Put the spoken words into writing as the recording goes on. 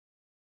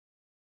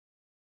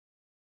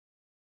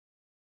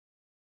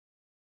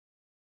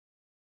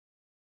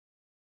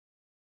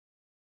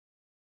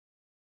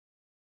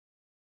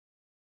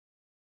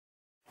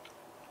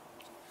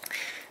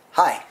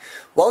Hi,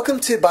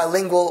 welcome to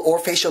Bilingual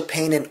Orofacial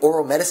Pain and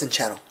Oral Medicine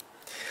channel.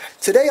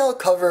 Today I'll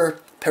cover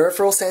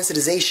peripheral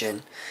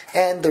sensitization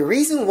and the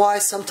reason why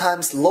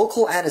sometimes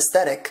local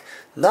anesthetic,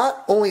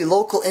 not only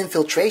local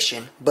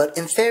infiltration, but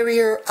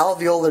inferior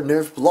alveolar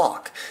nerve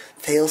block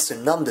fails to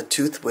numb the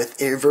tooth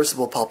with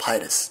irreversible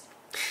pulpitis.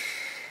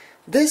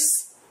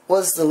 This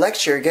was the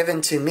lecture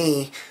given to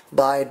me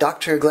by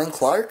Dr. Glenn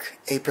Clark,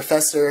 a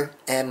professor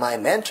and my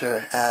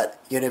mentor at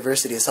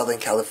University of Southern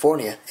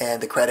California,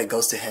 and the credit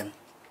goes to him.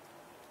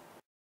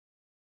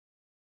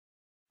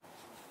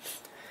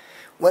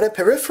 When a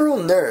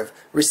peripheral nerve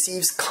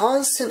receives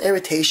constant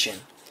irritation,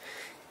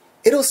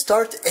 it'll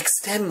start to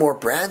extend more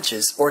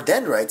branches or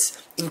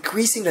dendrites,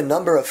 increasing the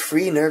number of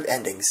free nerve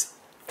endings.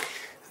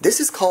 This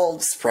is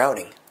called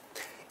sprouting.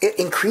 It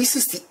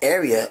increases the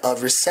area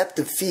of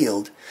receptive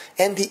field,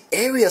 and the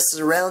area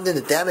surrounding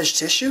the damaged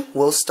tissue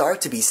will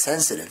start to be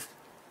sensitive.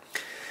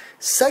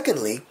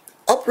 Secondly,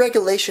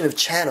 upregulation of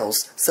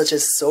channels such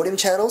as sodium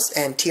channels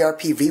and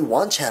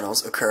TRPV1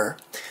 channels occur,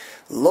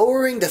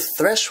 lowering the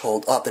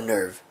threshold of the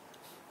nerve.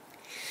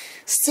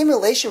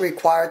 Stimulation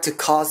required to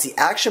cause the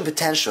action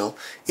potential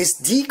is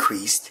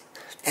decreased,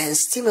 and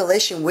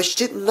stimulation which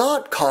did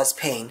not cause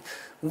pain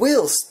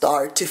will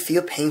start to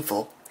feel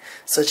painful,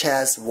 such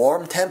as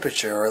warm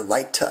temperature or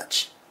light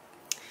touch.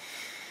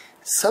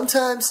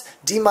 Sometimes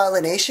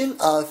demyelination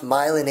of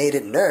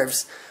myelinated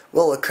nerves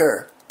will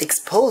occur,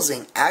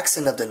 exposing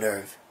axon of the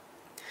nerve.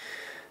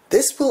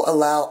 This will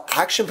allow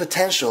action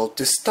potential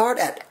to start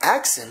at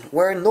axon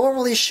where it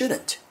normally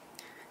shouldn't,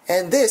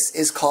 and this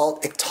is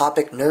called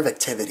ectopic nerve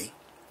activity.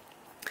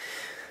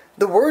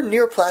 The word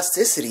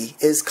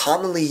neuroplasticity is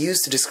commonly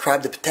used to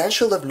describe the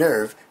potential of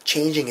nerve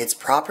changing its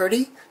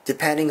property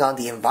depending on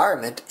the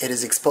environment it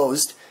is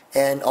exposed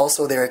and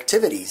also their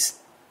activities.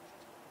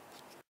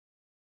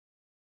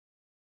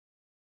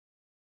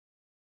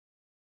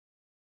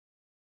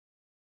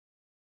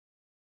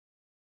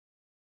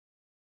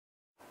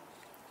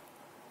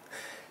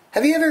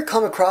 Have you ever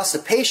come across a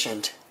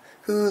patient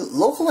who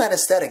local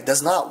anesthetic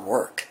does not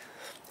work,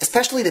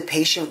 especially the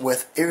patient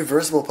with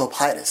irreversible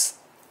pulpitis?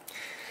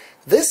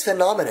 This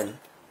phenomenon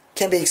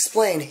can be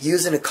explained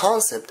using the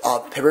concept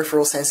of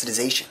peripheral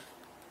sensitization.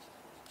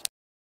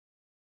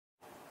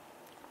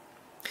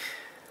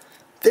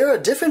 There are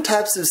different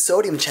types of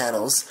sodium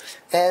channels,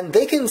 and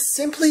they can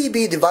simply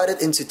be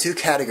divided into two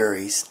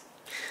categories: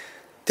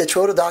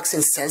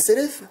 tetrodotoxin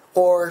sensitive,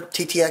 or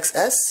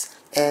TTXS,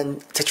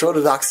 and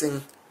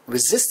tetrodotoxin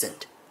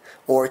resistant,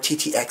 or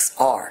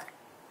TTXR.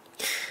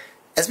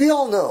 As we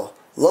all know,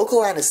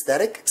 local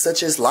anesthetic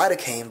such as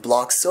lidocaine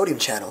blocks sodium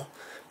channel,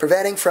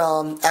 preventing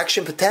from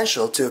action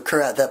potential to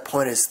occur at that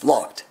point is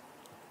blocked.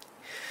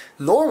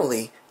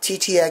 Normally,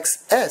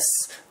 TTXS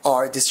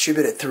are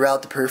distributed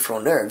throughout the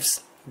peripheral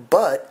nerves,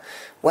 but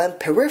when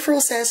peripheral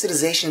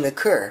sensitization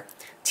occurs,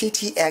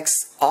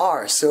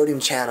 TTXR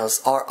sodium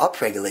channels are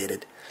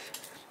upregulated,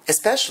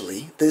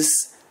 especially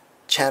this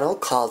channel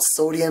called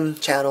sodium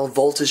channel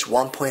voltage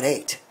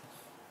 1.8.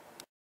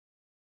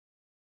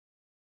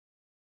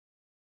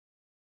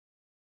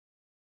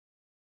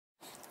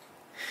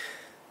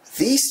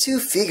 These two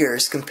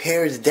figures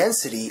compare the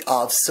density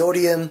of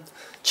sodium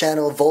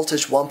channel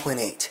voltage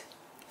 1.8.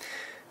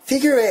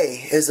 Figure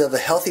A is of a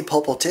healthy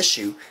pulpal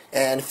tissue,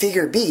 and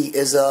figure B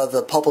is of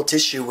a pulpal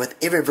tissue with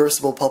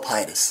irreversible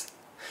pulpitis.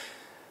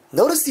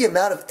 Notice the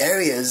amount of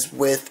areas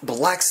with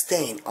black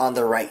stain on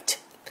the right,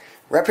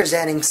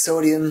 representing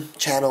sodium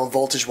channel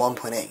voltage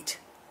 1.8.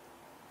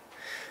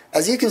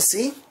 As you can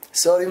see,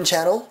 sodium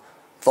channel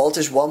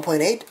voltage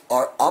 1.8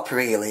 are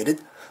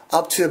upregulated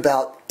up to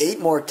about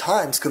 8 more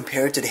times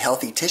compared to the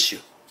healthy tissue.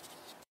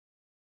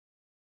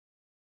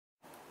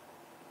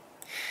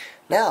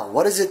 Now,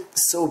 what is it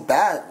so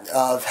bad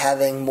of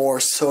having more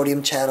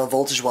sodium channel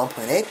voltage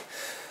 1.8?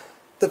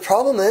 The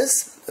problem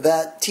is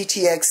that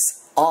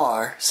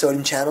TTXR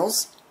sodium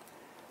channels,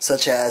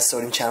 such as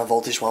sodium channel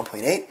voltage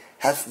 1.8,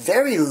 have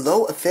very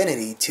low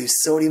affinity to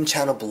sodium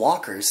channel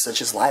blockers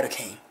such as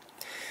lidocaine.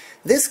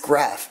 This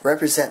graph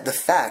represents the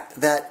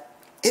fact that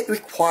it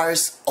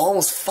requires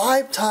almost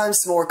 5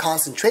 times more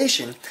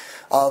concentration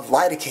of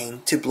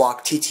lidocaine to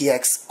block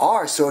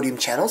TTXR sodium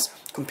channels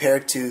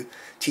compared to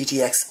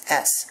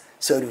TTXS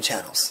sodium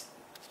channels.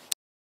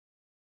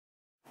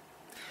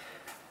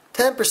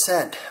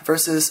 10%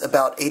 versus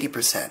about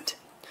 80%.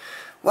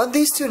 What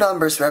these two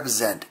numbers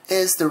represent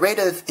is the rate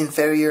of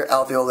inferior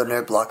alveolar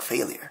nerve block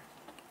failure.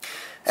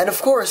 And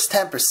of course,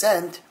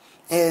 10%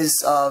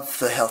 is of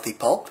the healthy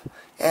pulp,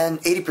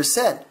 and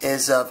 80%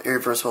 is of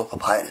irreversible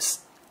pulpitis.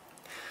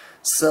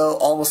 So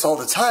almost all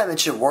the time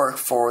it should work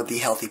for the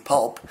healthy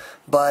pulp,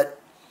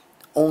 but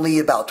only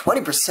about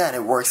 20%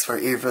 it works for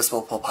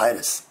irreversible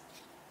pulpitis.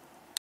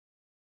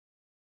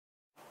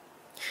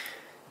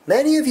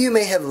 Many of you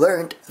may have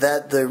learned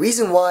that the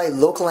reason why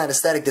local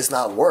anesthetic does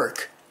not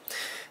work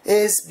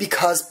is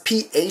because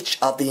pH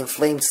of the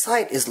inflamed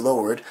site is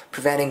lowered,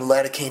 preventing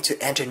lidocaine to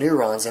enter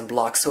neurons and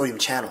block sodium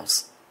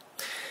channels.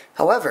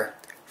 However,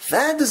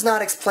 that does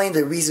not explain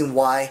the reason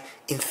why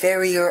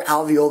inferior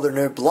alveolar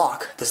nerve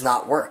block does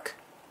not work.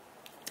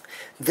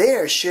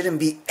 there shouldn't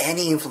be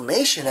any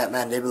inflammation at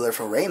mandibular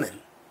foramen.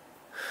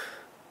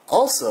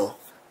 Also,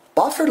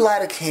 buffered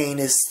lidocaine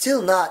is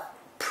still not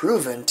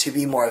proven to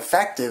be more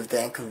effective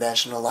than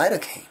conventional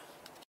lidocaine.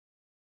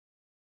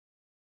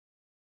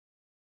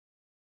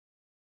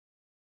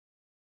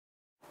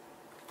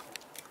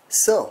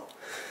 So,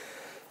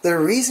 the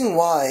reason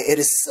why it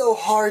is so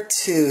hard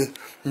to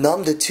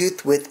numb the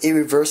tooth with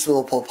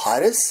irreversible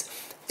pulpitis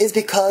is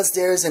because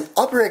there is an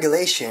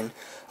upregulation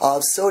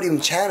of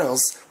sodium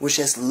channels which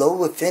has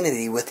low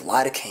affinity with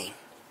lidocaine.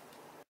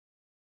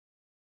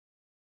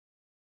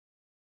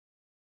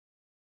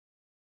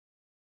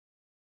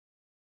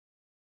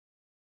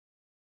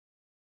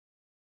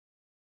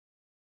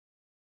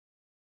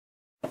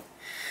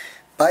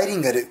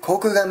 바이링가ル口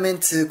腔顔面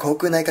痛口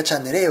腔内科チャ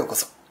ンネルへようこ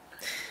そ。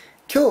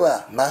今日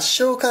は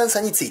末梢感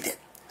作について、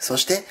そ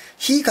して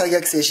非可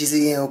逆性歯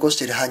髄炎を起こし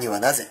ている歯には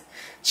なぜ、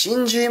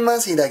浸潤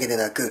麻酔だけで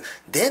なく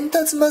伝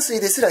達麻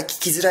酔ですら効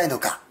きづらいの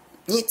か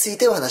につい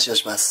てお話を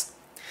します。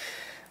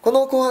こ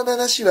の後半の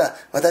話は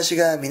私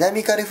が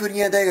南カリフォル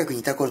ニア大学に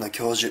いた頃の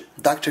教授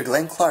Dr.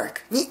 Glenn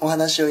Clark にお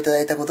話をいた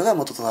だいたことが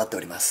元となってお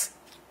ります。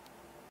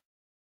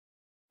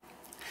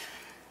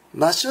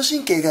末梢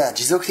神経が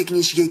持続的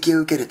に刺激を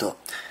受けると、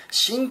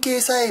神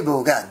経細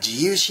胞が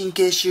自由神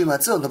経終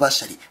末を伸ばし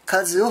たり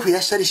数を増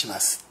やしたりしま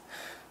す。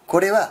こ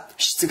れは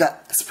質が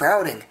スプラ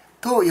ウティング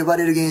と呼ば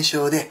れる現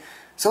象で、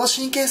その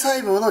神経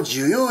細胞の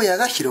受容野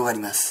が広がり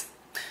ます。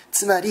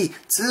つまり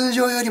通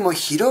常よりも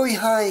広い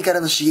範囲か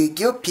らの刺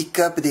激をピッ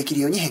クアップでき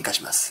るように変化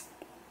します。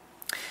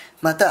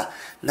また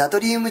ナト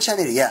リウムチャ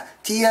ネルや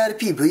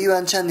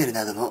TRPV1 チャンネル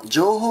などの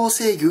情報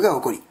制御が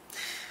起こり、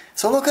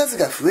その数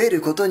が増え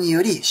ることに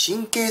より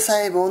神経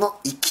細胞の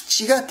域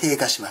値が低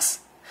下しま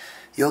す。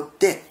よっ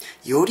て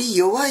より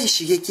弱い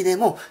刺激で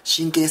も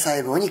神経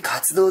細胞に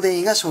活動電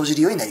位が生じ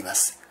るようになりま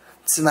す。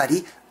つま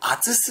り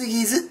熱す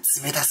ぎず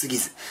冷たすぎ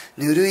ず、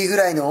ぬるいぐ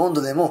らいの温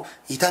度でも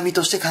痛み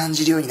として感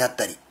じるようになっ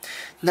たり、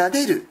撫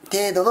でる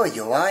程度の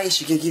弱い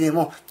刺激で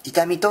も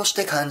痛みとし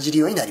て感じる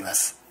ようになりま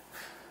す。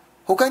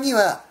他に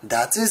は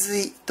脱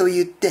髄と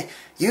いって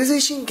遊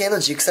髄神経の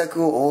軸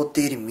索を覆っ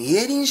ているミ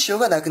エリン症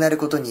がなくなる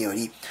ことによ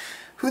り、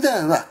普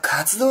段は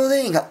活動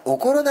電位が起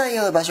こらない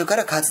ような場所か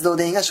ら活動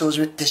電位が生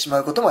じてしま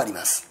うこともあり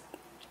ます。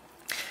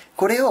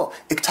これを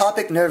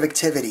Ectopic Nerve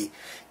Activity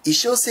異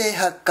所性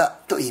発火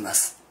と言いま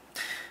す。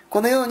こ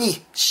のよう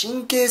に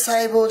神経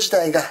細胞自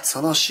体がそ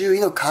の周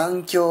囲の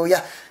環境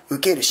や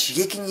受ける刺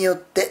激によっ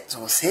てそ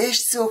の性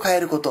質を変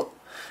えること、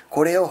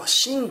これを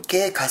神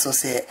経可塑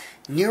性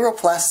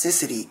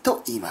Neuroplasticity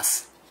と言いま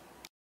す。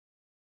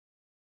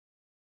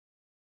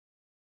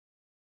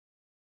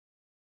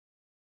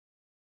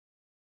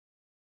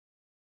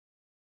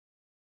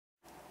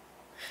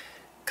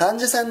患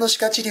者さんの歯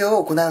科治療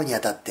を行うにあ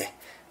たって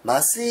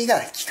麻酔が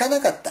効かな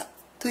かった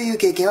という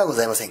経験はご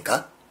ざいません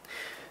か？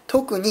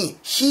特に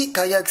非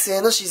可逆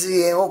性の歯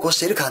髄炎を起こし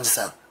ている患者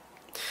さん。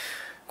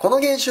この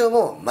現象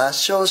も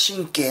末梢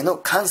神経の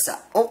感作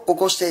を起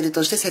こしている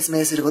として説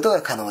明すること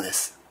が可能で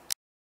す。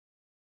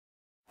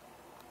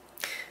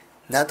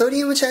ナト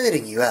リウムチャネル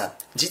には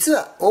実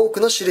は多く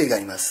の種類があ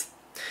ります。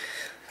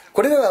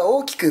これらは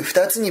大きく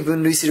2つに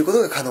分類すること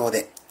が可能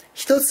で、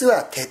一つ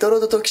はテト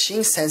ロドトキシ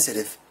ンセンシテ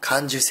ィブ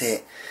感受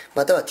性、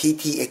または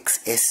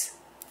TTXS。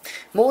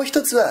もう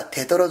一つは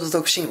テトロド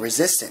トキシンレ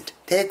ジスタント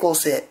抵抗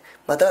性、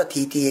または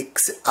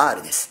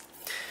TTXR です。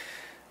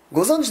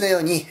ご存知のよ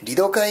うにリ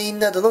ドカイン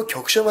などの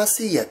局所麻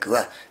酔薬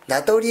は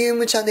ナトリウ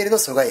ムチャネルの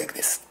阻害薬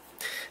です。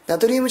ナ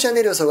トリウムチャ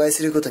ネルを阻害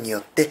することによ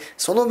って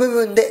その部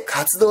分で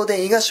活動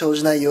電位が生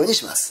じないように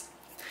します。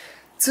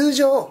通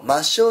常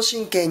末梢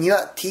神経に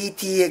は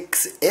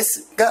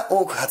TTXS が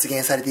多く発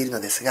現されているの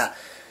ですが、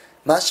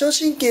末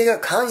梢神経が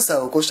感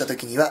作を起こした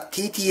時には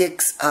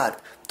TTXR、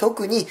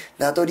特に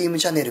ナトリウム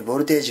チャネルボ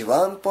ルテージ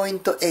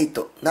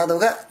 1.8 など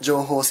が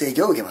情報制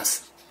御を受けま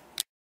す。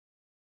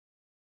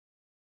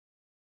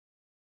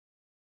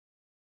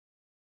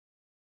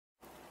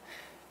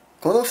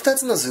この2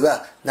つの図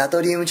はナ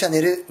トリウムチャ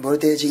ネルボル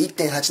テージ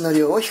 1.8 の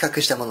量を比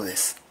較したもので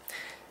す。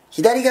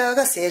左側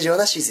が正常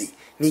な歯髄、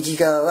右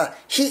側は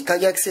非可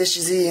逆性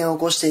歯髄炎を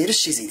起こしている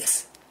歯髄で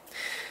す。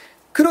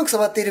黒く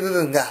染まっている部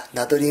分が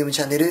ナトリウム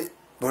チャネル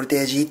ボル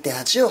テージ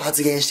 1.8 を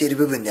発現している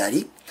部分であ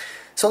り、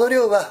その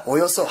量はお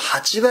よそ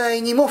8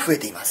倍にも増え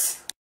ていま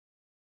す。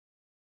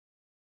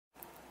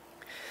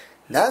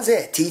な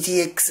ぜ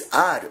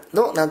TTXR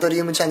のナトリ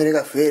ウムチャネル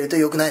が増えると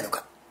良くないの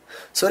か。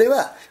それ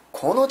は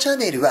このチャ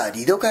ネルは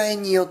リドカイ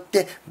ンによっ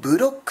てブ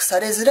ロック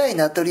されづらい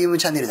ナトリウム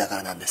チャネルだか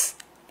らなんです。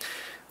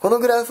この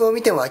グラフを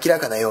見ても明ら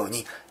かなよう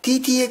に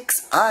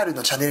TTXR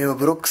のチャネルを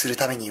ブロックする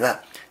ために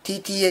は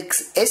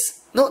TTXS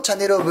のチャ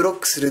ネルをブロッ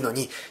クするの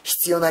に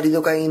必要なリ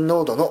ドカイン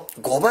濃度の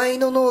5倍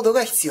の濃度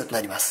が必要と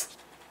なります。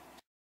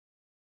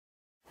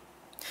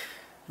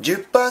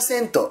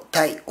10%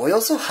 対およ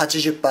そ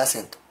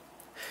 80%。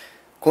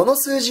この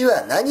数字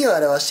は何を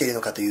表している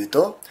のかという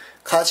と、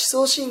下歯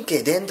槽神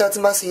経伝達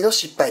麻酔の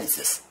失敗率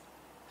です。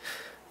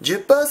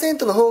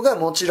10% の方が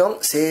もちろ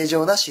ん正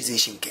常な歯髄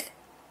神経。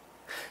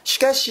し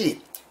か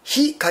し、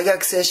非可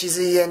逆性歯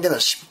髄炎での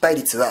失敗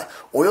率は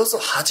およそ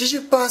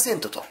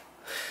 80% と、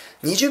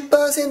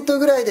20%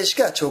 ぐらいでし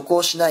か著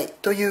工しない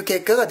という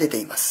結果が出て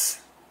いま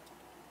す。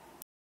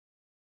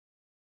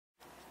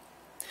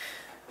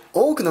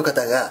多くの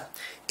方が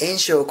炎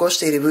症を起こし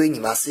ている部位に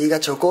麻酔が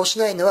著工し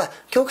ないのは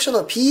局所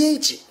の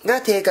pH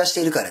が低下し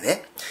ているから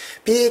で、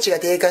pH が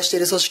低下してい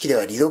る組織で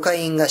はリドカ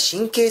インが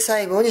神経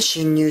細胞に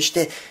侵入し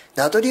て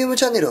ナトリウム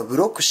チャネルをブ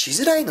ロックし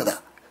づらいの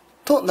だ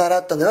と習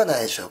ったのではな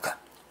いでしょうか。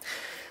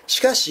し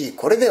かし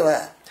これで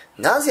は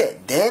なぜ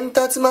伝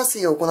達麻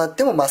酔を行っ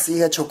ても麻酔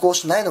が著工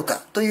しないの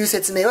かという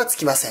説明はつ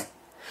きません。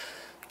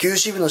球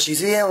歯部の歯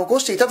髄炎を起こ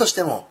していたとし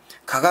ても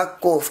下顎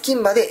口付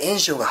近まで炎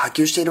症が波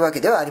及しているわけ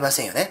ではありま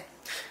せんよね。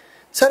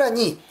さら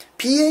に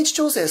pH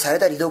調整され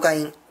たリドカ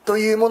インと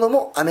いうもの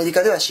もアメリ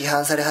カでは市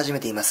販され始め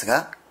ています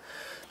が、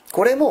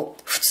これも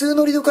普通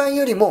のリドカイン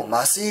よりも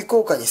麻酔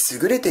効果に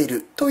優れてい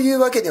るという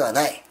わけでは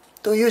ない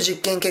という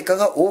実験結果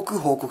が多く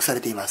報告さ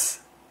れていま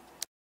す。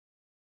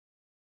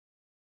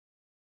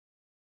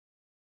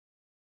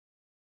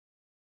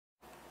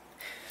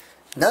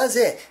な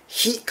ぜ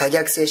非可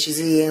逆性歯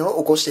髄炎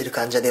を起こしている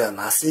患者では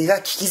麻酔が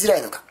効きづら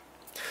いのか。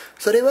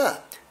それ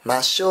は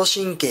末梢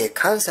神経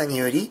監査に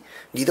より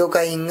リド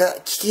カインが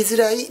効きづ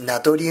らいナ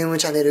トリウム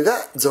チャネルが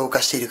増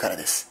加しているから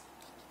です。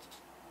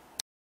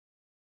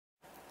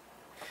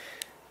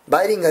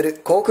バイリンガル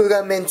口腔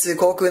顔面痛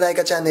口腔内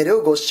科チャンネル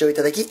をご視聴い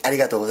ただきあり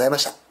がとうございま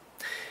した。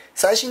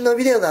最新の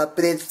ビデオのアッ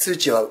プデート通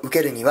知を受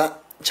けるには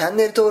チャン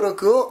ネル登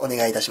録をお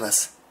願いいたしま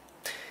す。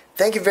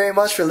Thank you very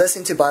much for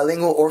listening to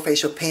Bilingual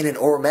Orofacial Pain and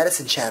Oral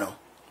Medicine channel.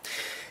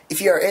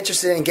 If you are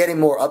interested in getting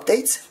more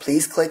updates,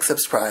 please click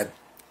subscribe.